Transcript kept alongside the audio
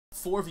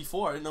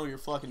4v4. I didn't know you were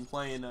fucking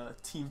playing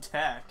Team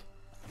Tac.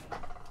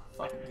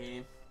 Fucking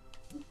game.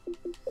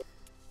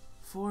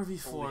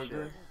 4v4,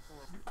 good.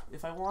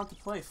 If I wanted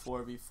to play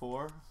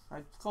 4v4,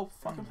 I'd go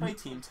fucking play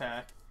Team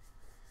Tac.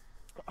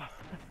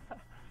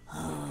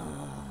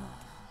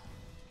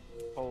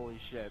 Holy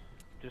shit.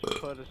 Just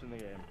put us in the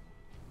game.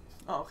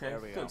 Oh, okay. There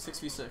we Good. go.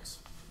 6v6.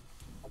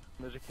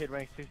 There's a kid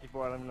ranked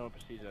 64. I don't even know what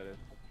prestige that is.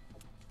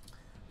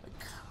 I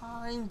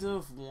kind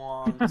of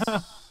want...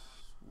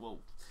 Whoa.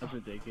 That's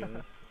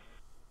ridiculous.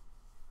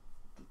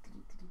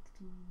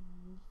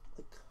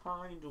 I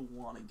kind of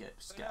want to get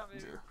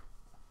Scavenger.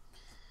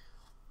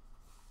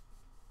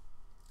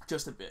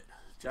 Just a bit.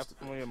 Just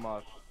Definitely a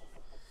must.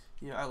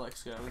 Yeah, I like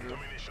Scavenger.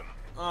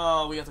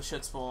 Oh, we got the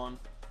shit spawn.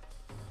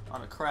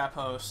 On a crap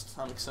host.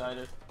 I'm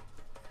excited.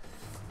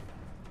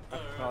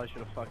 Probably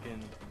should have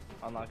fucking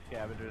unlocked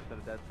Scavenger instead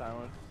of Dead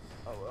Silence.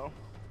 Oh well.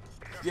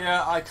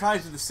 Yeah, I kind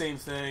of did the same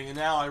thing, and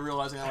now I'm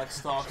realizing I like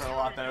Stalker a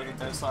lot better than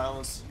Dead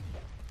Silence.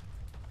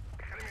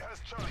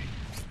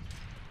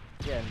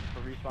 Yeah, and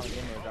for respawn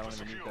game modes, I don't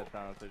even use Dead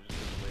Silence, so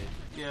just a waste.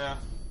 Yeah.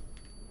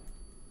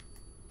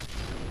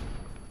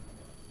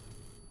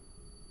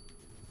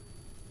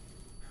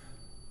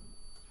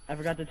 I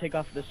forgot to take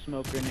off the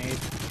smoke grenade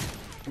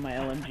for my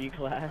LMG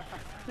class.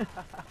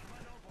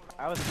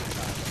 I was a good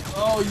time.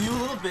 Oh, you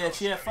little bitch.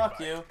 Yeah, fuck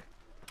you.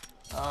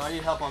 I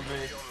need help on B.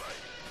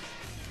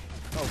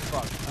 Oh,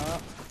 fuck.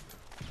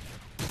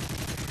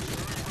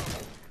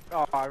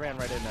 Oh, I ran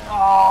right in there.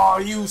 Oh,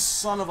 you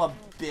son of a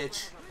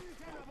bitch.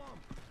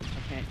 I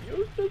can't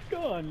use this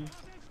gun.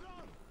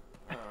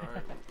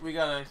 Alright. We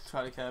gotta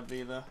try to cap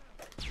B though.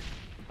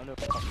 I know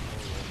fucking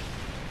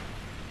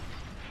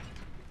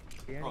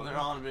Oh, they're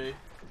on B.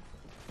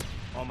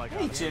 Oh my god.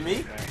 Hey,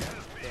 Jimmy.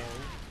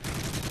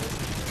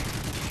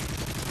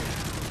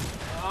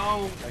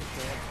 Oh.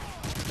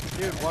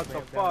 Dude, what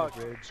the fuck?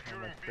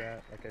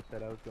 Like I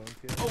said I was going to.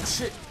 Oh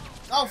shit.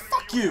 Oh,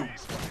 fuck you.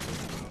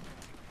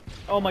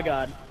 Oh my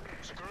god.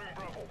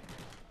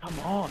 Come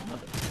on,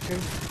 motherfucker.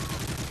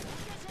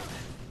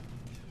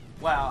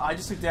 Wow, I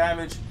just took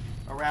damage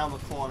around the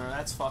corner.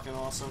 That's fucking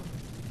awesome.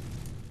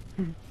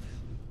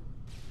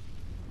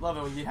 Love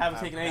it when you haven't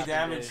taken any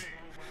damage.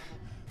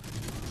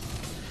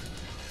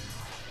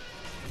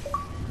 I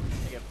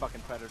get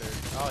fucking predators.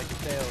 Oh, I can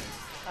failed.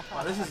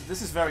 Wow,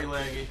 this is very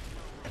laggy.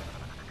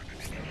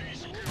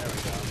 There we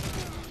go.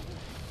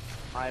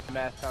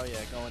 IMS, hell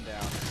yeah, going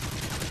down.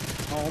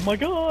 Oh my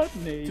god,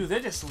 Nate. Dude, they're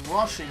just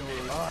rushing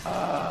me.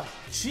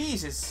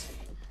 Jesus.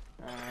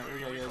 Alright, we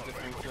gotta get a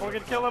different kill.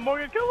 Morgan, kill him!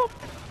 Morgan, kill him!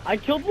 I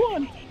killed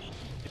one.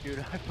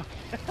 Dude,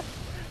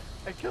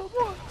 I killed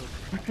one.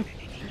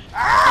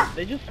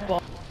 They just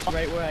spawned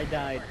right where I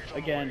died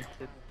again.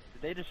 Did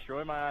they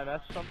destroy my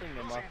IMS or something?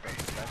 They must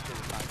have. That shit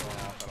is not going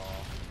off at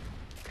all.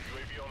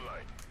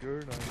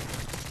 You're not.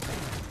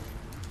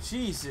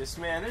 Jesus,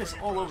 man, they're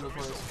just all over the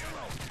place.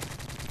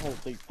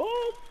 Holy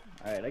fuck.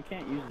 Alright, I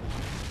can't use this.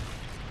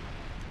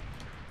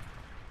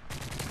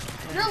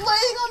 You're laying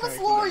on the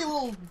floor, you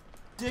little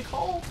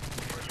dickhole.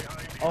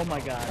 Oh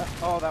my god.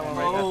 Oh, that one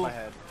right past my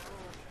head.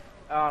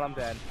 Oh, and I'm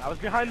dead. I was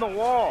behind the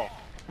wall.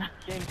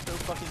 Game's so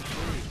fucking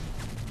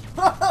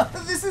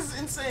shitty. This is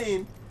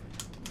insane.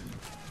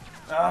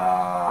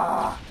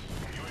 Ah.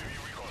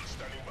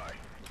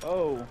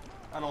 Oh.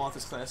 I don't want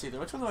this class either.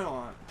 Which one do I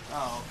want?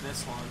 Oh,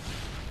 this one.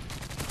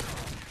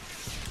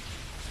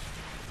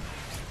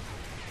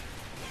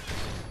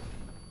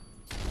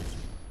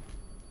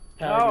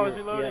 Oh, is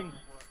he loading? Yeah.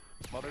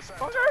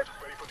 Motherfucker!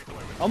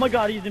 Oh my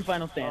god, he's in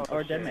final stand.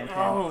 Or dead man stand.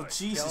 Oh,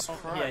 Jesus Yeah,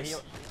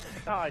 Christ.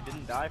 Oh, I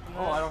didn't die from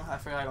that. Oh, I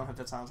forgot I don't have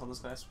dead silence on this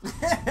class.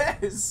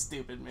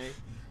 Stupid me.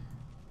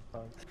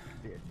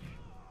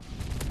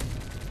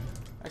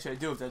 Actually, I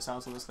do have dead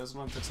silence on this class. I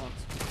don't have dead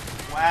silence.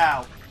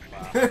 Wow.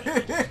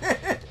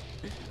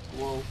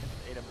 Whoa.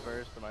 Ate a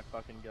burst of my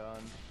fucking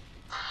gun.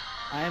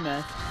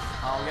 IMS.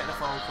 I'll get the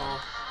phone call.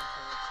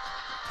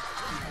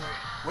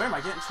 Where am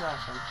I getting shot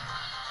from?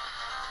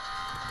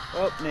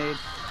 Oh, nade.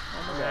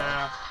 Oh my god.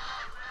 Yeah.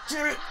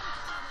 Jimmy!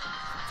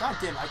 God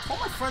damn, I told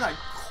my friend I'd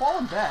call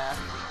him back,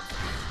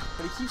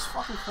 but he keeps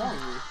fucking calling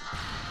me.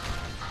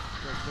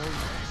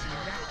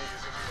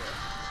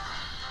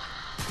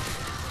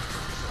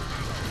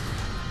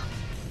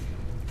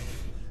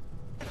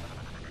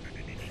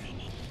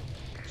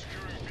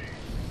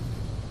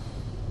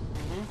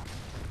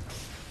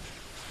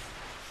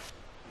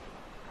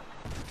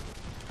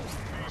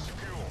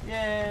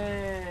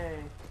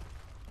 Yay!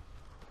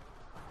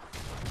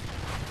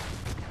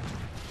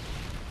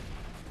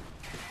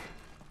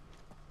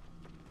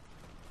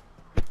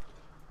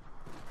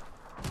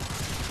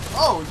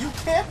 Oh, you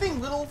camping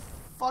little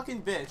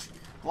fucking bitch.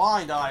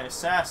 Blind Eye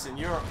Assassin,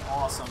 you're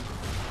awesome.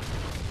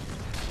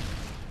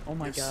 Oh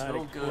my You're god,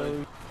 so good.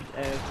 explosions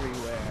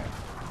everywhere.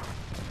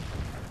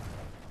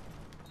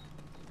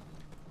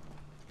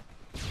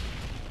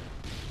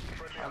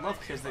 I love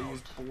kids that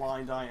use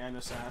Blind Eye and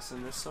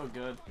Assassin, they're so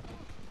good.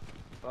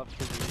 Love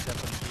kids who use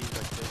FMGs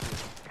like this.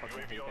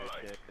 Fucking hate that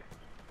shit.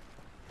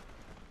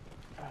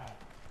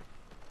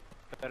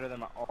 Better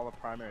than all the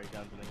primary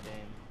guns in the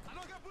game.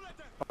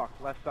 Fuck,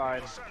 left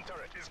side.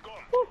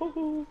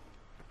 Woohoo.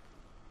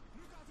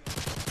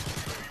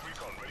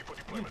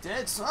 You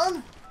dead,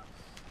 son?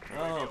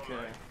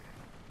 Okay.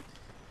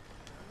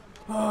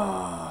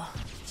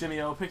 Jimmy,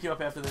 I'll pick you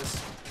up after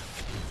this.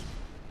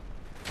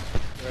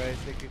 Alright,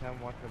 take your time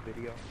watching a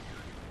video.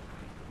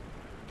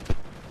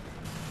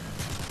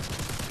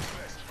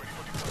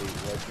 Wait,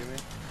 what, Jimmy?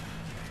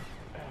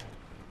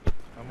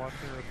 I'm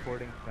watching a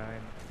recording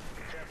sign.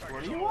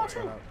 What are you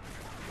watching?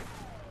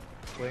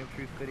 Flame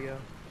Truth video.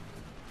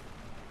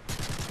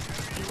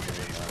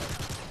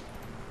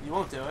 You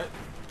won't do it.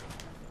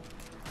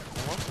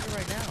 I'm watching it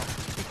right now.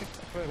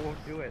 But I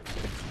won't do it.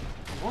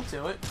 You won't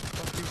do it.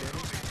 Fuck you,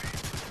 Danny.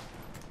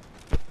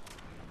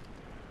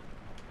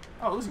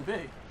 Oh, losing B.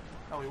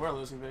 Oh, we were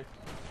losing B.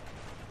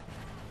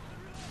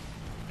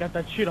 Got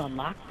that shit on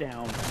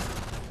lockdown.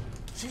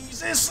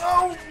 Jesus!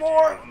 Oh,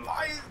 more!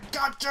 I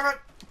got it!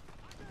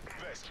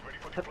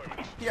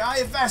 Yeah, I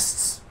have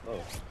vests!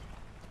 Oh.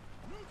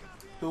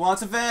 Who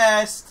wants a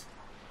vest?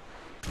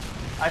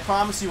 I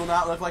promise you will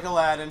not look like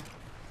Aladdin.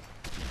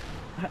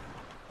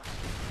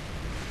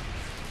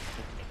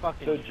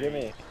 Fucking So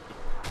Jimmy.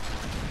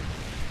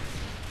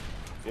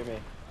 Jimmy.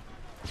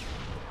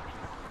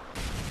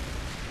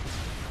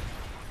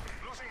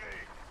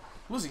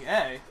 Losing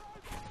A.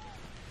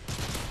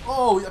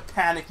 Oh, a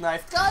panic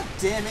knife. God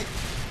damn it.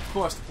 Of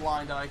course, the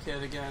blind eye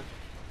kid again.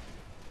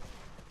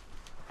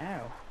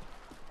 Ow.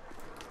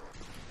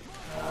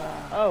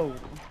 Oh.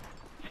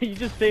 You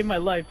just saved my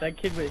life. That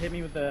kid would hit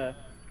me with a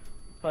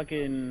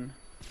fucking...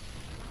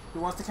 Who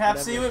wants to cap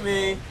C with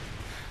me?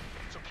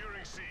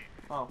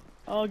 Oh.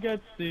 I'll get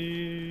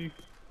C.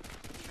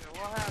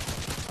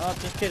 Oh,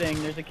 just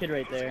kidding. There's a kid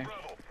right there.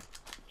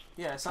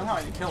 Yeah, somehow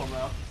I didn't kill him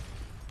though.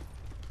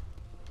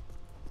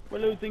 We're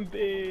losing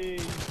B.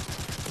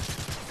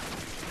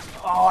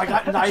 Oh, I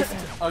got knifed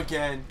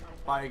again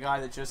by a guy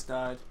that just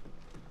died.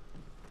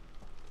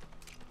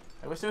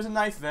 I wish there was a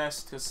knife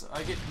vest, because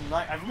I've been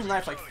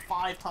knifed like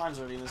 5 times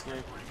already in this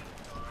game.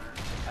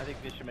 I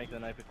think they should make the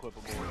knife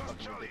equipable. It's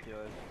fucking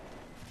ridiculous.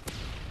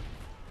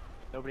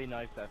 Nobody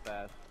knifes that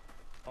fast.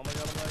 Oh my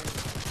god, I'm lagging.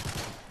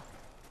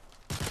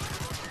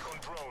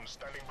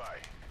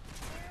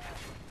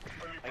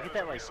 I get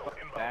that like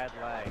bad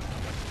lag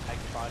like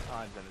 5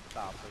 times and it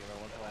stops like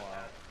every once in a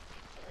while.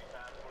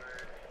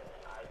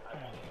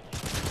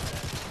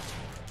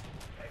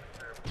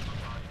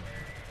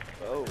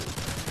 Oh.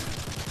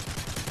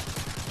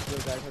 So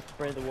guys, let's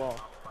spray the wall.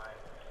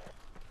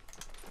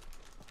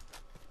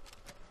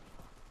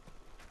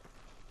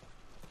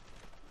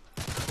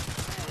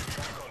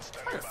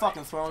 You're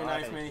fucking throwing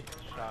knife me.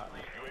 Shot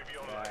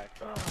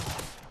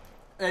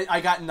back.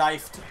 I got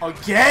knifed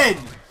again!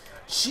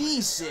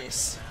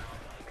 Jesus!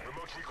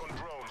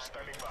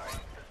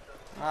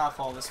 Ah,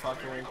 fall this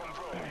fuckery.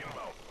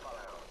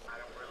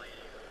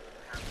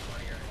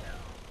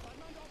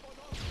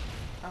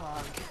 Come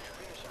on.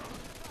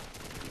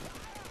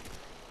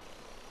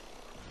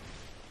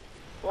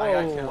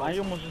 Whoa, I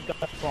almost just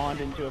got spawned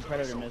into a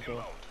predator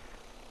missile.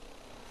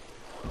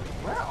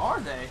 Where are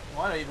they?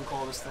 Why did I even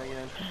call this thing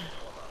in?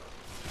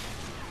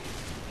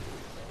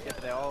 Yeah,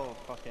 but they all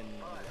fucking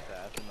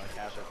assassin my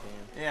capture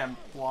team. Yeah,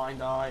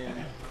 blind eye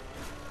and...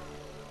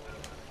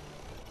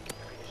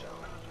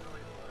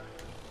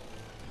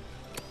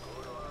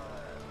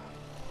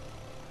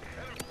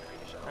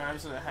 Alright, I'm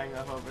just gonna hang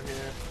up over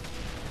here.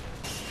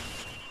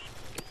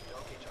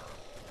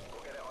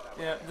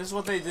 Yeah, this is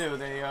what they do.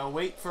 They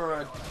wait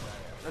for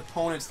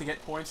opponents to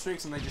get point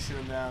streaks and they just shoot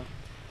them down.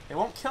 They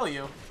won't kill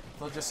you.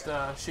 They'll just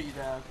shoot you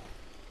down.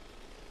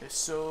 They're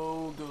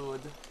so good.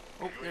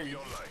 Oh, there you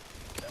go.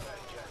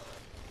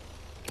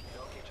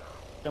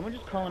 Someone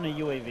just calling a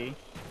UAV.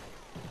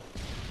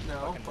 No,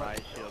 Fucking but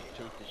riot shield,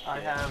 piece of shit. I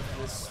have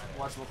this,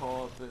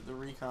 whatchamacallit, the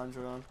recon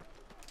drone.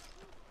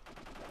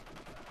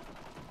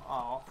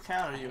 Oh,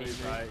 counter I hate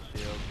UAV. riot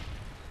shield.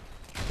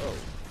 Oh.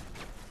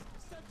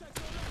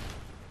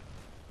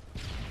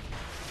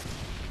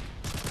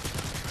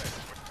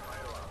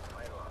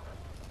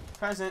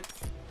 Present.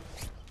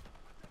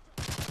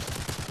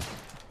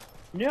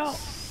 No.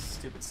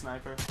 Stupid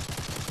sniper.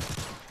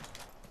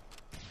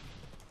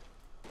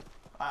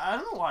 I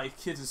don't know why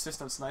kids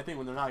insist on sniping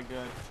when they're not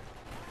good.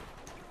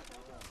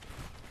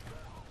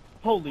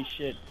 Holy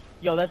shit.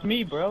 Yo, that's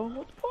me, bro.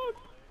 What the fuck?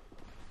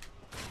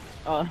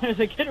 Oh, there's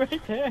a kid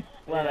right there.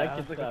 Wow, Yeah, I that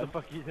was kid like, what the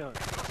fuck are you doing?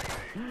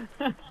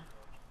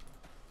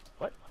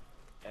 What?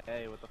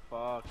 Hey, what the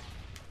fuck?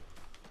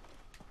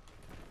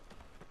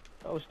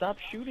 Oh, stop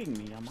shooting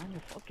me. I'm on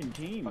your fucking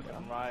team, bro.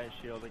 Fucking riot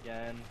shield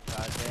again.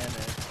 God damn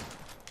it.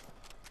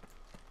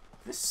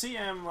 This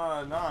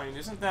CM9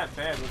 isn't that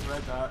bad with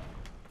red dot.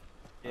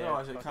 Yeah,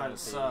 Otherwise it fucking kind OP. of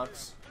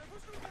sucks.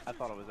 I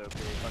thought it was OP. It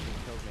fucking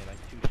killed me in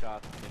like 2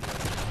 shots.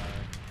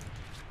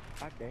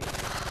 God dang.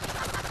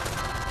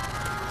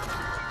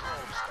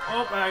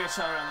 Oh, and I got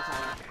shot around the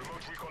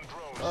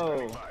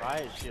corner. Oh,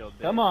 Riot shield,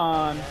 bitch. come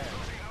on.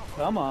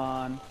 Come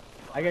on.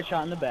 I got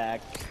shot in the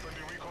back.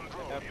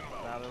 Yep,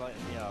 now they're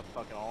lighting me up.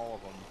 Fucking all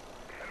of them.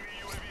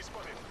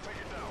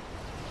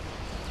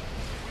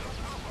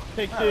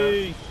 Take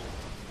these.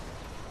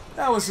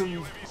 That was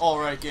an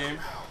alright game.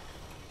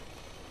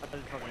 That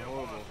is fucking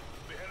horrible.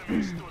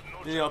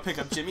 You know, pick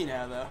up Jimmy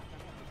now, though.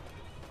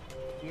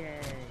 Yay.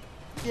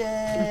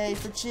 Yay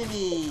for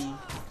Jimmy!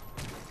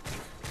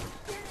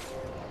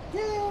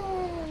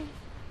 Yay!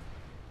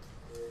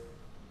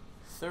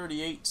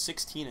 38,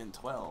 16, and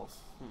 12.